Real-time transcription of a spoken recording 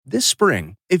This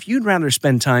spring, if you'd rather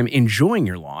spend time enjoying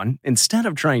your lawn instead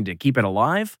of trying to keep it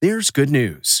alive, there's good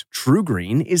news.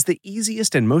 TruGreen is the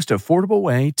easiest and most affordable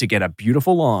way to get a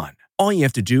beautiful lawn. All you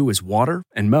have to do is water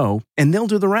and mow, and they'll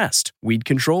do the rest. Weed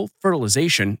control,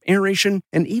 fertilization, aeration,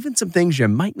 and even some things you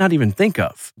might not even think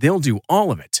of. They'll do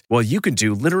all of it, while you can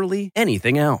do literally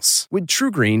anything else. With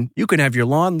TruGreen, you can have your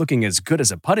lawn looking as good as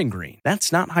a putting green.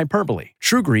 That's not hyperbole.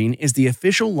 TruGreen is the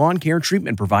official lawn care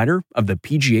treatment provider of the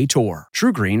PGA Tour.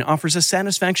 TruGreen offers a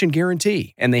satisfaction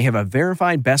guarantee, and they have a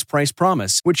verified best price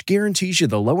promise, which guarantees you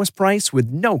the lowest price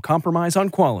with no compromise on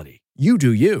quality. You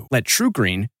do you. Let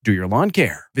TruGreen do your lawn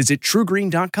care. Visit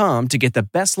TruGreen.com to get the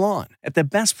best lawn at the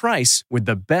best price with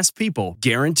the best people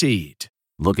guaranteed.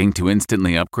 Looking to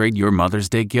instantly upgrade your Mother's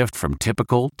Day gift from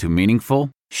typical to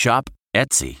meaningful? Shop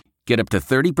Etsy. Get up to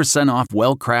 30% off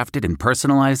well-crafted and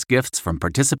personalized gifts from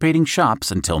participating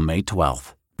shops until May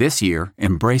 12th. This year,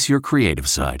 embrace your creative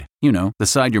side. You know, the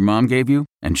side your mom gave you.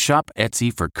 And shop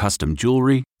Etsy for custom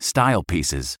jewelry, style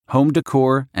pieces, home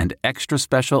decor, and extra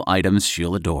special items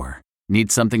she'll adore. Need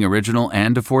something original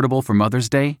and affordable for Mother's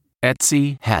Day?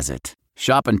 Etsy has it.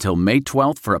 Shop until May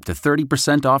 12th for up to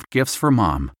 30% off gifts for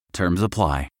mom. Terms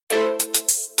apply.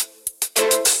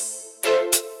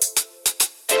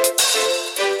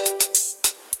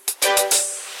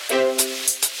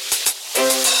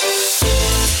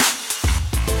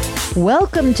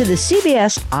 Welcome to the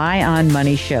CBS Eye on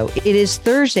Money show. It is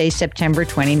Thursday, September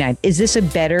 29th. Is this a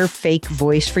better fake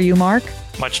voice for you, Mark?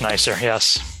 Much nicer,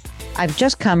 yes. I've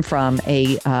just come from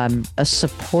a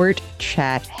support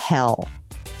chat hell.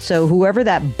 So whoever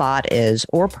that bot is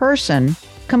or person,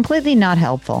 completely not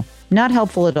helpful. Not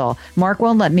helpful at all. Mark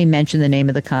won't let me mention the name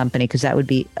of the company because that would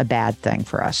be a bad thing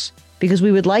for us. Because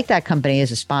we would like that company as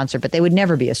a sponsor, but they would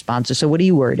never be a sponsor. So what are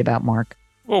you worried about, Mark?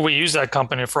 Well, we use that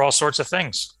company for all sorts of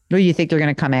things. Do you think they're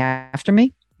going to come after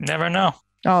me? Never know.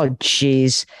 Oh,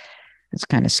 geez. It's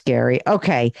kind of scary.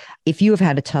 Okay. If you have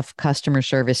had a tough customer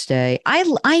service day, I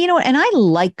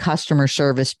like customer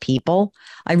service people.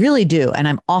 I really do. And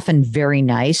I'm often very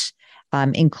nice,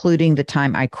 including the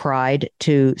time I cried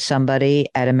to somebody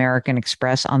at American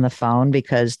Express on the phone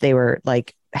because they were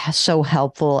like so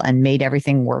helpful and made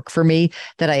everything work for me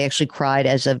that I actually cried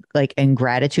in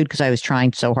gratitude because I was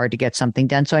trying so hard to get something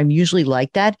done. So I'm usually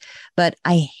like that, but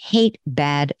I hate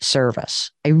bad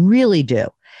service. I really do.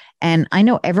 And I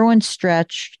know everyone's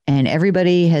stretched and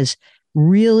everybody has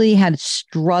really had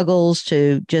struggles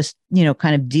to just,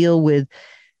 kind of deal with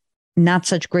not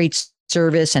such great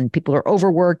service and people are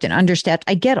overworked and understaffed.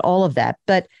 I get all of that.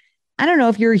 But I don't know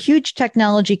if you're a huge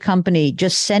technology company,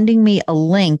 just sending me a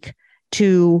link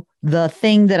to the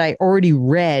thing that I already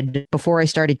read before I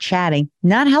started chatting.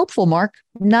 Not helpful, Mark.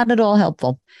 Not at all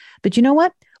helpful. But you know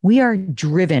what? We are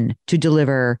driven to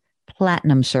deliver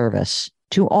platinum service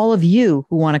to all of you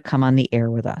who want to come on the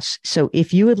air with us. So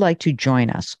if you would like to join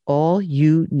us, all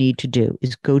you need to do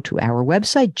is go to our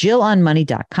website,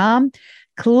 JillOnMoney.com,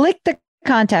 click the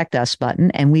Contact Us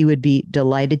button, and we would be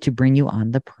delighted to bring you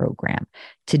on the program.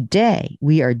 Today,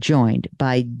 we are joined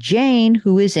by Jane,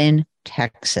 who is in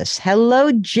Texas.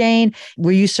 Hello, Jane.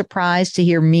 Were you surprised to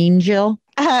hear Mean Jill?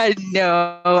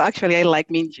 No, actually, I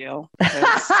like Mean Jill.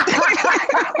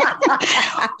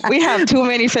 We have too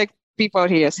many fake people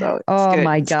here, so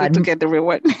it's good to get the real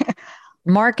one.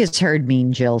 Mark has heard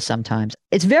Mean Jill sometimes.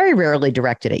 It's very rarely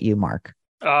directed at you, Mark.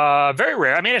 Very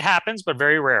rare. I mean, it happens, but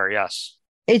very rare, yes.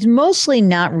 It's mostly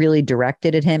not really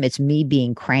directed at him. It's me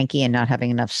being cranky and not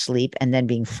having enough sleep and then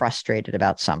being frustrated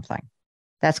about something.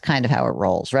 That's kind of how it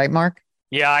rolls, right, Mark?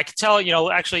 Yeah, I can tell,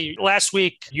 actually last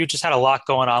week, you just had a lot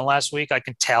going on last week. I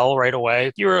can tell right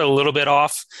away. You were a little bit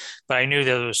off, but I knew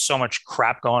there was so much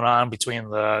crap going on between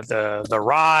the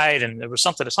ride and there was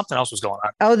something else was going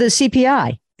on. Oh, the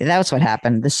CPI. That's what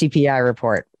happened. The CPI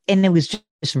report. And it was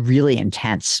just really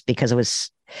intense because it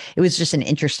was just an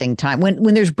interesting time.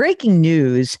 When there's breaking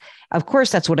news, of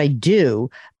course, that's what I do.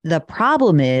 The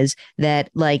problem is that,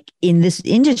 like in this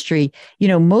industry,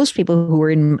 most people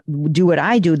who do what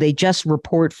I do, they just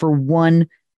report for one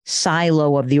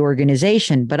silo of the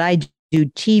organization. But I do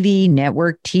TV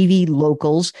network, TV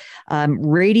locals,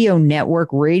 radio network,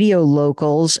 radio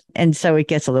locals. And so it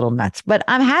gets a little nuts. But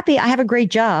I'm happy. I have a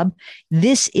great job.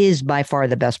 This is by far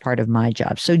the best part of my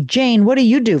job. So, Jane, what do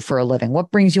you do for a living? What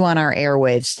brings you on our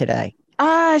airwaves today?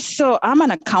 So I'm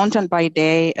an accountant by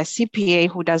day, a CPA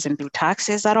who doesn't do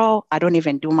taxes at all. I don't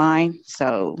even do mine.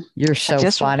 So you're so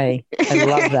funny. I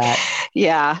love that.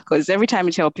 Yeah, because every time I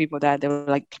tell people that, they're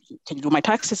like, "Can you do my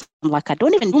taxes?" I'm like, I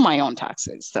don't even do my own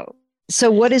taxes.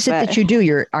 So what is it that you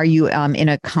do? Are you in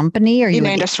a company? Or in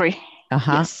the industry?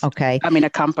 Yes. Okay. I'm in a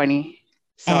company,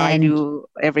 so I do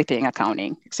everything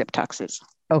accounting except taxes.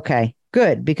 Okay,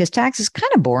 good. Because tax is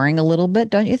kind of boring a little bit,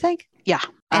 don't you think? Yeah.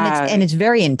 And it's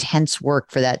very intense work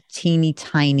for that teeny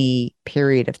tiny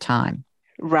period of time.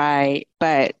 Right.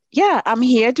 But yeah, I'm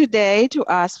here today to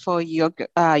ask for you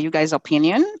guys'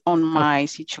 opinion on my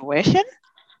situation.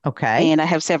 Okay. And I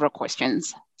have several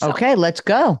questions. Okay, let's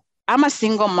go. I'm a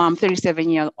single mom,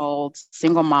 37-year-old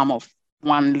single mom of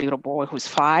one little boy who's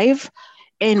 5.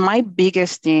 And my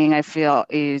biggest thing I feel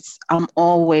is I'm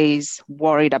always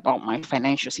worried about my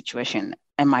financial situation.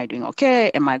 Am I doing okay?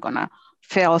 Am I going to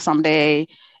fail someday?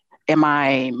 Am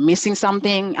I missing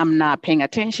something? I'm not paying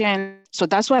attention. So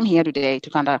that's why I'm here today, to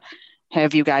kind of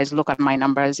have you guys look at my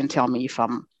numbers and tell me if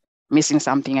I'm missing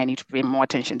something, I need to pay more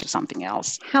attention to something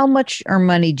else. How much or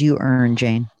money do you earn,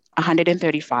 Jane?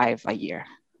 $135 a year.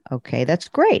 Okay, that's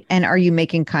great. And are you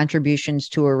making contributions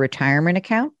to a retirement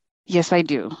account? Yes, I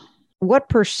do. What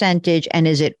percentage, and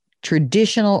is it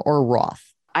traditional or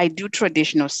Roth? I do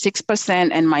traditional 6%,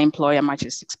 and my employer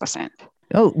matches 6%.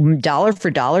 Oh, dollar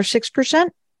for dollar, 6%?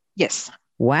 Yes.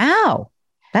 Wow,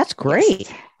 that's great.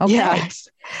 Yes. Okay. Yes.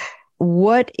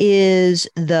 What is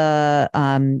the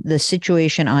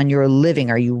situation on your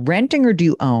living? Are you renting or do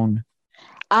you own?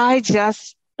 I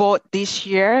just bought this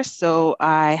year, so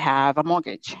I have a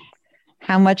mortgage.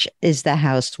 How much is the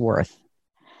house worth?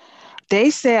 They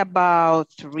say about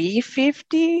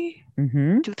 $350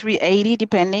 to $380,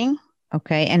 depending.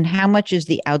 Okay. And how much is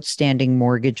the outstanding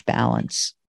mortgage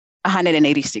balance?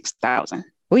 $186,000.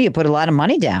 Oh, you put a lot of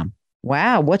money down.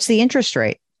 Wow. What's the interest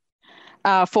rate?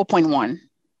 4.1.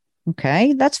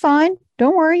 Okay. That's fine.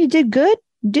 Don't worry. You did good.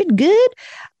 You did good.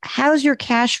 How's your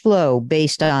cash flow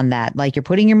based on that? Like, you're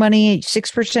putting your money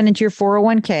 6% into your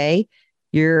 401k.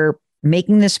 You're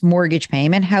making this mortgage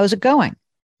payment. How's it going?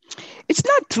 It's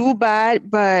not too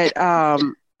bad, but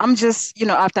I'm just,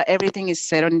 after everything is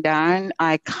said and done,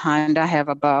 I kind of have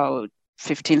about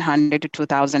 $1,500 to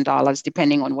 $2,000,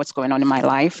 depending on what's going on in my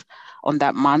life on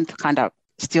that month, kind of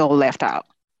still left out.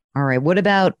 All right. What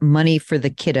about money for the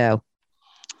kiddo?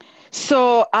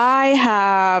 So I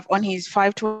have, on his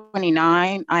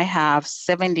 529, I have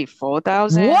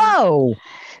 74,000. Whoa,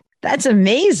 that's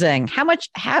amazing. How much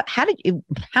are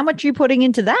you putting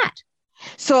into that?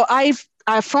 So I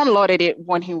front loaded it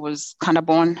when he was kind of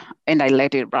born, and I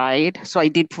let it ride. So I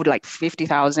did put like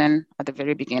 50,000 at the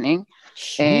very beginning.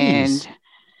 Jeez.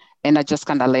 And I just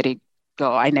kind of let it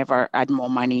go. I never add more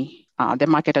money. The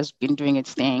market has been doing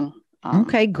its thing.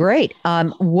 Okay, great.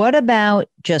 What about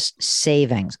just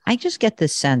savings? I just get the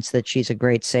sense that she's a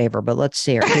great saver, but let's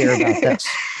hear about this.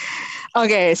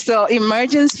 Okay, so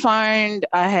emergency fund,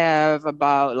 I have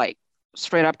about, like,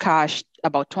 straight up cash,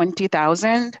 about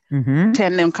 20,000, 10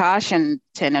 in cash and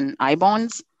 10 in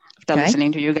I-bonds, after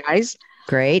listening to you guys.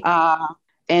 Great.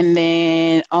 And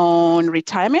then on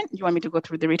retirement, you want me to go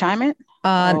through the retirement?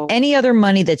 Any other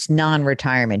money that's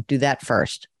non-retirement, do that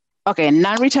first. Okay,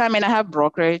 non-retirement, I have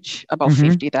brokerage, about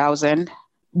 50,000.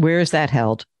 Where is that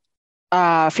held?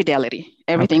 Fidelity.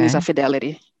 Everything is a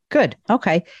Fidelity. Good.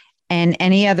 Okay. And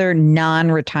any other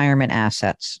non-retirement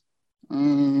assets?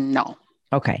 No.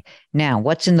 Okay. Now,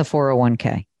 what's in the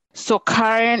 401k? So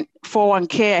current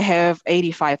 401k, I have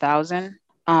 85,000.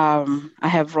 I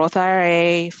have Roth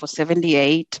IRA for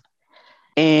 78,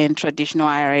 and traditional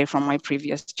IRA from my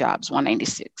previous jobs,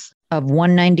 196. Of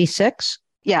 196?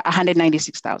 Yeah,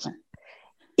 196,000.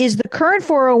 Is the current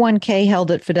 401k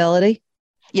held at Fidelity?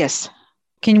 Yes.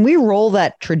 Can we roll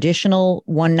that traditional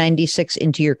 196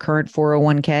 into your current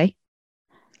 401k?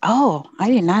 Oh,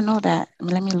 I did not know that.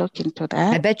 Let me look into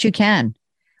that. I bet you can.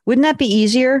 Wouldn't that be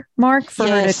easier, Mark, for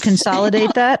her to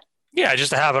consolidate that? Yeah, just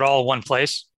to have it all in one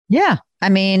place. Yeah. I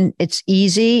mean, it's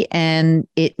easy and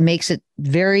it makes it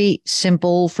very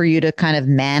simple for you to kind of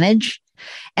manage.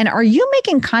 And are you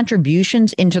making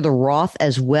contributions into the Roth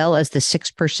as well as the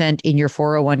 6% in your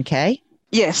 401k?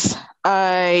 Yes,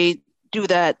 I do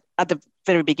that at the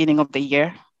very beginning of the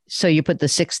year. So you put the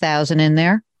 6,000 in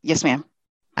there? Yes, ma'am.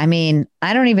 I mean,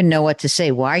 I don't even know what to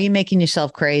say. Why are you making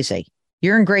yourself crazy?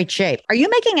 You're in great shape. Are you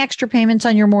making extra payments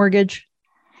on your mortgage?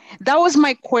 That was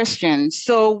my question.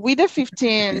 So with the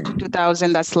 15 to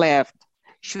 2,000 that's left,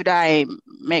 should I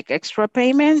make extra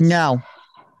payments? No.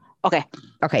 Okay.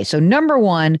 Okay. So number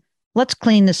one, let's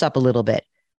clean this up a little bit.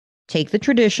 Take the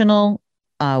traditional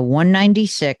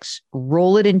 196,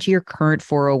 roll it into your current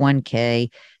 401k.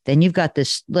 Then you've got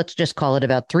this, let's just call it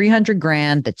about 300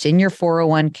 grand that's in your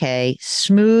 401k.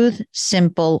 Smooth,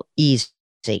 simple, easy.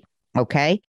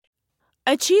 Okay.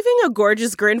 Achieving a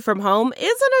gorgeous grin from home isn't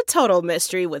a total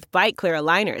mystery with Bite Clear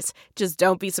aligners. Just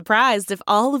don't be surprised if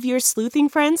all of your sleuthing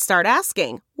friends start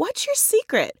asking, "What's your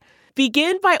secret?"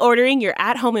 Begin by ordering your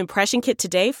at-home impression kit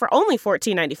today for only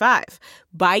 $14.95.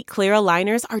 Byte Clear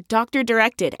aligners are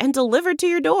doctor-directed and delivered to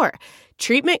your door.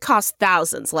 Treatment costs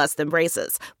thousands less than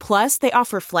braces. Plus, they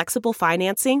offer flexible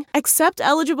financing, accept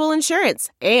eligible insurance,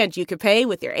 and you can pay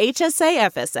with your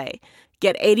HSA FSA.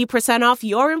 Get 80% off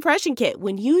your impression kit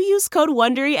when you use code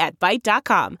WONDERY at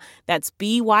Byte.com. That's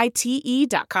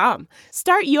BYTE.com.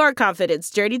 Start your confidence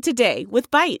journey today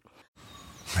with Byte.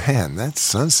 Man, that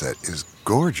sunset is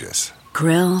gorgeous.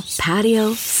 Grill,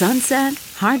 patio, sunset.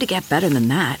 Hard to get better than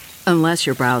that. Unless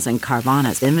you're browsing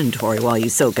Carvana's inventory while you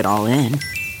soak it all in.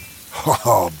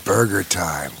 Oh, burger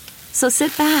time. So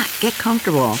sit back, get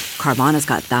comfortable. Carvana's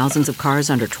got thousands of cars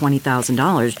under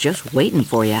 $20,000 just waiting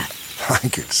for you. I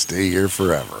could stay here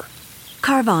forever.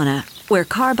 Carvana, where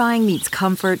car buying meets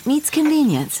comfort, meets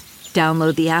convenience.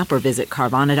 Download the app or visit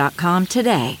Carvana.com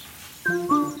today.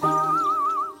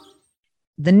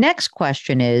 The next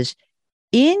question is,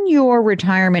 in your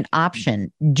retirement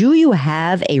option, do you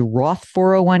have a Roth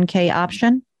 401k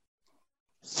option?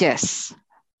 Yes.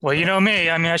 Well, you know me.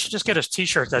 I mean, I should just get a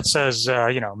T-shirt that says,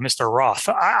 Mr. Roth.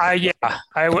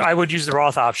 I would use the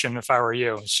Roth option if I were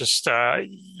you. It's just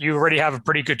you already have a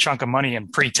pretty good chunk of money in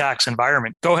pre-tax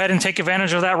environment. Go ahead and take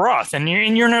advantage of that Roth, and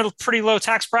you're in a pretty low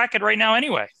tax bracket right now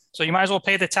anyway. So you might as well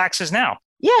pay the taxes now.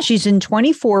 Yeah, she's in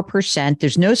 24%.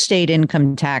 There's no state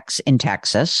income tax in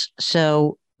Texas,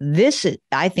 so this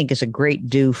I think is a great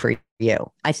do for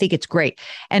you. I think it's great.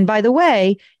 And by the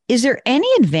way, is there any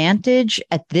advantage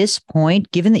at this point,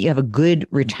 given that you have a good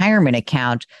retirement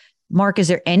account? Mark, is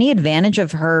there any advantage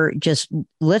of her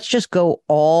let's just go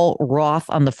all Roth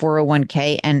on the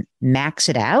 401k and max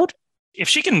it out? If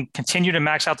she can continue to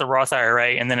max out the Roth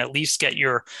IRA and then at least get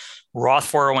your Roth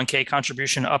 401k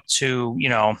contribution up to,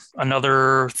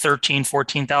 another $13,000,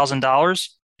 $14,000.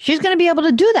 She's going to be able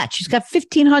to do that. She's got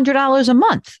 $1,500 a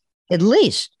month, at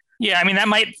least. Yeah, I mean, that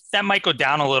might go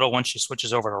down a little once she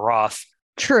switches over to Roth.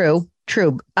 True.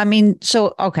 I mean,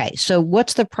 so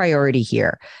what's the priority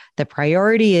here? The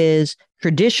priority is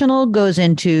traditional goes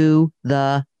into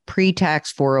the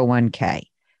pre-tax 401k.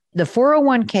 The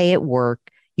 401k at work,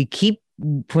 you keep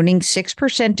putting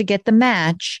 6% to get the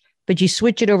match, but you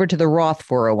switch it over to the Roth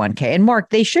 401k. And Mark,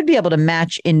 they should be able to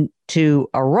match into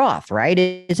a Roth, right?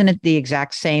 Isn't it the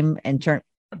exact same in turn?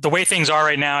 The way things are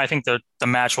right now, I think the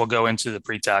match will go into the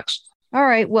pre-tax. All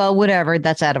right, well, whatever,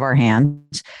 that's out of our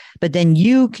hands. But then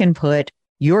you can put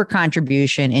your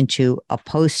contribution into a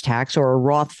post-tax or a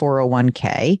Roth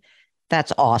 401k.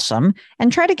 That's awesome.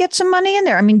 And try to get some money in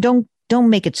there. I mean, don't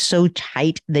make it so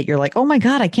tight that you're like, oh my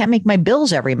God, I can't make my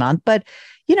bills every month. But,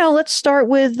 let's start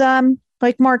with,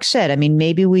 like Mark said, I mean,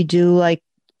 maybe we do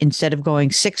instead of going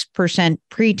 6%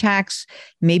 pre-tax,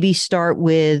 maybe start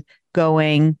with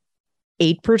going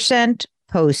 8%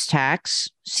 post-tax,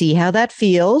 see how that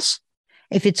feels.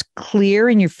 If it's clear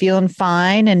and you're feeling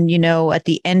fine and, at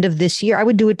the end of this year, I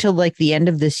would do it till the end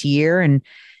of this year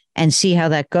and see how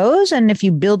that goes. And if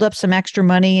you build up some extra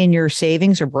money in your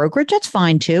savings or brokerage, that's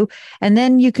fine too. And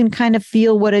then you can kind of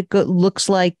feel what it looks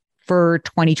like for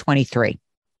 2023.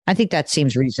 I think that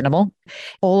seems reasonable.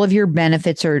 All of your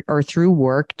benefits are through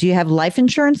work. Do you have life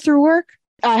insurance through work?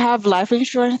 I have life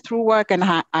insurance through work, and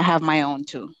I have my own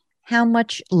too. How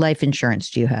much life insurance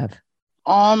do you have?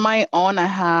 On my own, I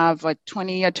have a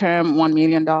 20-year term, $1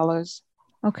 million.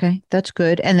 Okay, that's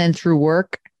good. And then through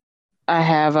work? I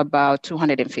have about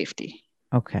 250.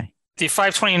 Okay. The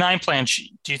 529 plan,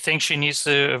 do you think she needs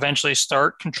to eventually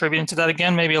start contributing to that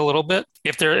again, maybe a little bit,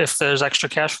 if there's extra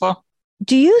cash flow?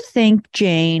 Do you think,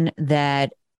 Jane,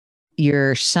 that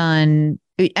your son,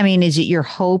 I mean, is it your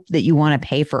hope that you want to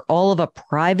pay for all of a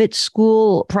private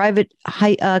school, private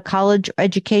college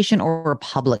education, or a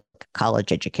public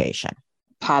college education?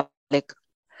 Public.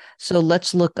 So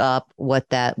let's look up what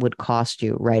that would cost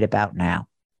you right about now.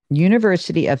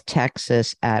 University of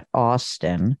Texas at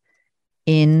Austin,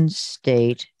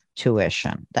 in-state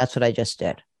tuition. That's what I just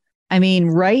did. I mean,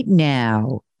 right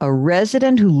now, a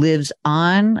resident who lives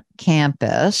on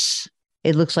campus,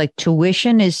 it looks like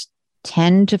tuition is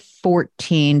 10 to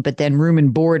 14, but then room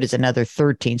and board is another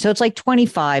 13. So it's like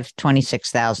 $25,000,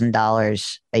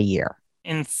 $26,000 a year.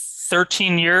 In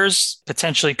 13 years,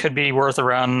 potentially could be worth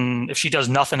around, if she does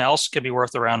nothing else, could be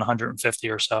worth around 150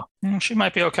 or so. She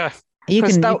might be okay. You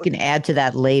can add to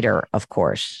that later, of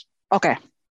course. Okay.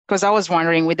 Because I was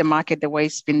wondering with the market, the way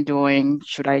it's been doing,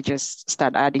 should I just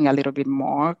start adding a little bit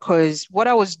more? Because what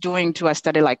I was doing too, I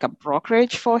started a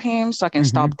brokerage for him so I can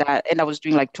stop that. And I was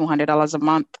doing $200 a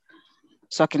month.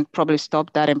 So I can probably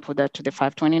stop that and put that to the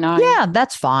 529. Yeah,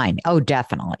 that's fine. Oh,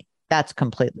 definitely. That's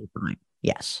completely fine.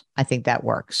 Yes, I think that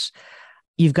works.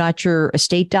 you've got your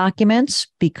estate documents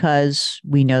because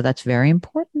we know that's very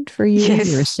important for you.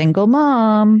 Yes. You're a single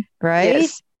mom, right?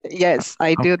 Yes,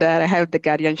 I do that. I have the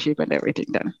guardianship and everything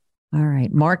done. All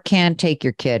right. Mark can't take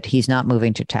your kid. He's not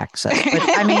moving to Texas. But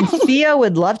I mean, Theo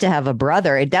would love to have a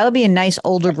brother. That would be a nice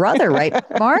older brother, right,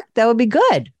 Mark? That would be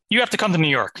good. You have to come to New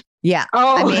York. Yeah.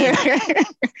 Oh, I mean,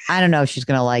 I don't know if she's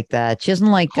going to like that. She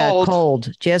doesn't like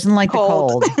cold. She doesn't like the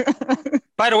cold.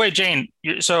 By the way, Jane,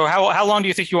 so how long do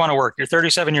you think you want to work? You're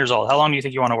 37 years old. How long do you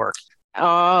think you want to work?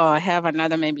 Oh, I have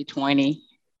another maybe 20,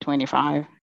 25.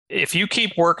 If you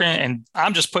keep working, and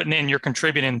I'm just putting in, you're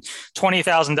contributing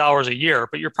 $20,000 a year,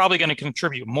 but you're probably going to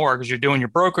contribute more because you're doing your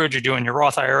brokerage, you're doing your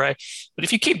Roth IRA. But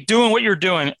if you keep doing what you're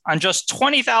doing on just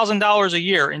 $20,000 a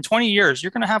year, in 20 years,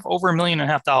 you're going to have over $1.5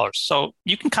 million. So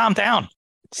you can calm down.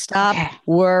 Stop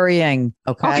worrying.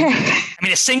 Okay. I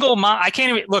mean, a single mom, I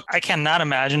cannot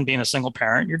imagine being a single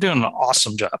parent. You're doing an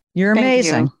awesome job. You're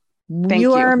amazing.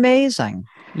 You are amazing.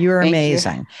 You're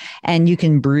amazing. And you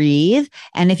can breathe.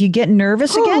 And if you get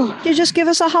nervous again, you just give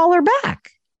us a holler back.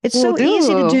 It's so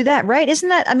easy to do that, right? Isn't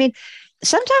that? I mean,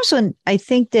 sometimes when I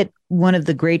think that one of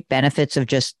the great benefits of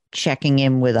just checking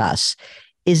in with us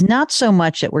is not so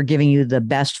much that we're giving you the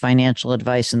best financial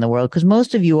advice in the world, because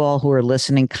most of you all who are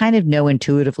listening kind of know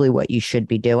intuitively what you should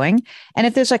be doing. And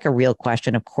if there's like a real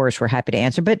question, of course, we're happy to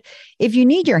answer. But if you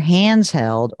need your hands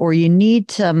held or you need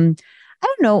some, I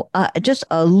don't know, just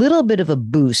a little bit of a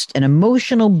boost, an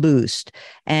emotional boost,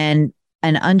 and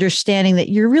an understanding that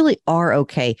you really are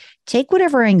okay. Take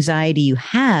whatever anxiety you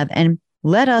have and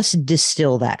let us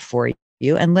distill that for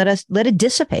you and let it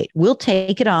dissipate. We'll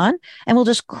take it on and we'll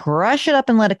just crush it up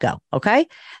and let it go. Okay.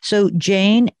 So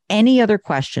Jane, any other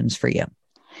questions for you?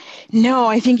 No,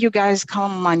 I think you guys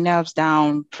calm my nerves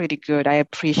down pretty good. I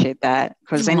appreciate that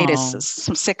because I needed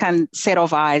some second set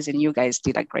of eyes and you guys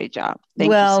did a great job.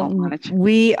 Thank you so much.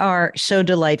 We are so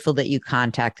delightful that you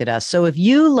contacted us. So if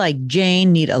you, like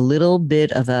Jane, need a little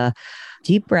bit of a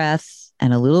deep breath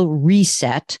and a little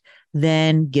reset,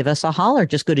 then give us a holler.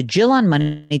 Just go to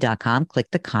JillOnMoney.com, click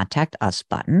the Contact Us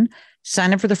button.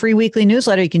 Sign up for the free weekly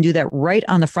newsletter. You can do that right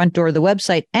on the front door of the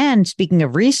website. And speaking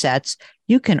of resets,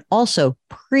 you can also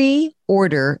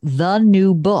pre-order the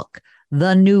new book.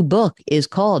 The new book is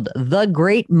called The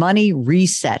Great Money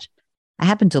Reset. I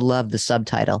happen to love the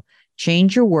subtitle.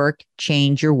 Change your work,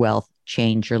 change your wealth,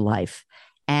 change your life.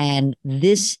 And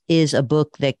this is a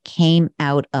book that came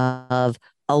out of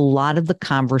a lot of the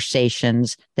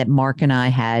conversations that Mark and I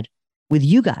had with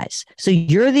you guys. So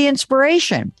you're the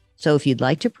inspiration. So if you'd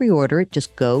like to pre-order it,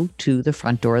 just go to the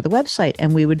front door of the website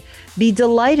and we would be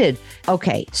delighted.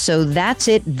 Okay, so that's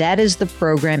it. That is the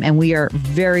program. And we are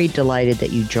very delighted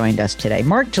that you joined us today.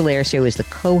 Mark Talercio is the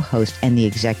co-host and the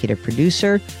executive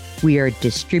producer. We are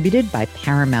distributed by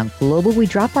Paramount Global. We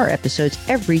drop our episodes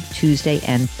every Tuesday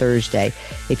and Thursday.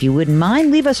 If you wouldn't mind,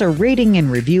 leave us a rating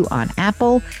and review on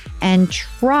Apple and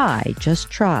just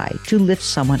try to lift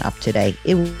someone up today.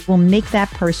 It will make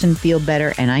that person feel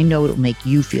better, and I know it will make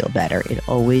you feel better. It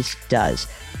always does.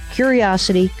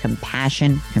 Curiosity,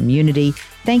 compassion, community.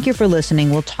 Thank you for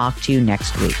listening. We'll talk to you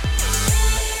next week.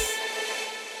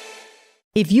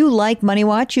 If you like Money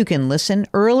Watch, you can listen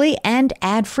early and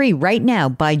ad-free right now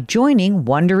by joining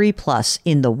Wondery Plus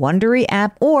in the Wondery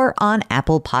app or on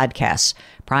Apple Podcasts.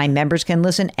 Prime members can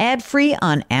listen ad-free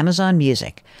on Amazon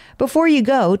Music. Before you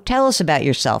go, tell us about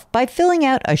yourself by filling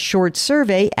out a short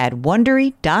survey at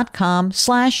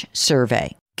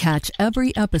Wondery.com/survey. Catch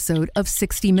every episode of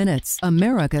 60 Minutes,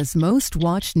 America's most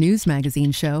watched news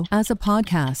magazine show, as a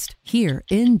podcast. Hear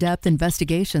in-depth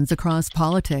investigations across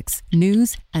politics,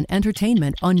 news, and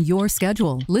entertainment on your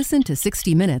schedule. Listen to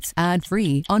 60 Minutes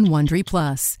ad-free on Wondery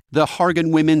Plus. The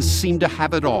Hargan women seem to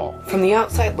have it all. From the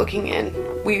outside looking in,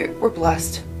 we were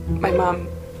blessed. My mom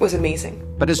was amazing.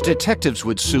 But as detectives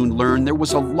would soon learn, there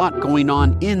was a lot going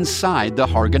on inside the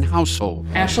Hargan household.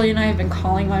 Ashley and I have been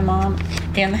calling my mom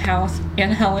and the house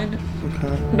and Helen.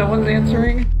 Okay. No one's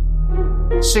answering.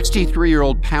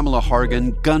 63-year-old Pamela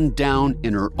Hargan gunned down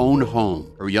in her own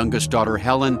home. Her youngest daughter,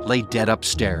 Helen, lay dead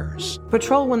upstairs.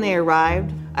 Patrol, when they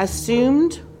arrived,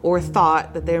 assumed or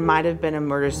thought that there might have been a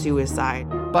murder-suicide.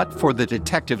 But for the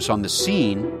detectives on the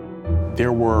scene,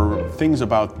 there were things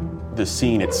about the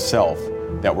scene itself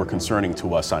that were concerning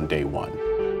to us on day one.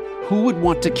 Who would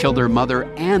want to kill their mother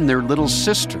and their little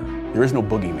sister? There is no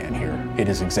boogeyman here. It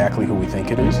is exactly who we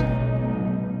think it is.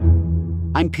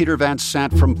 I'm Peter Van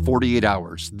Sant from 48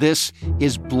 Hours. This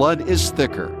is Blood is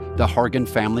Thicker, the Hargan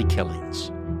Family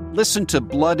Killings. Listen to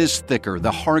Blood is Thicker,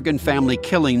 the Hargan Family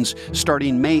Killings,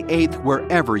 starting May 8th,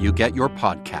 wherever you get your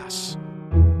podcasts.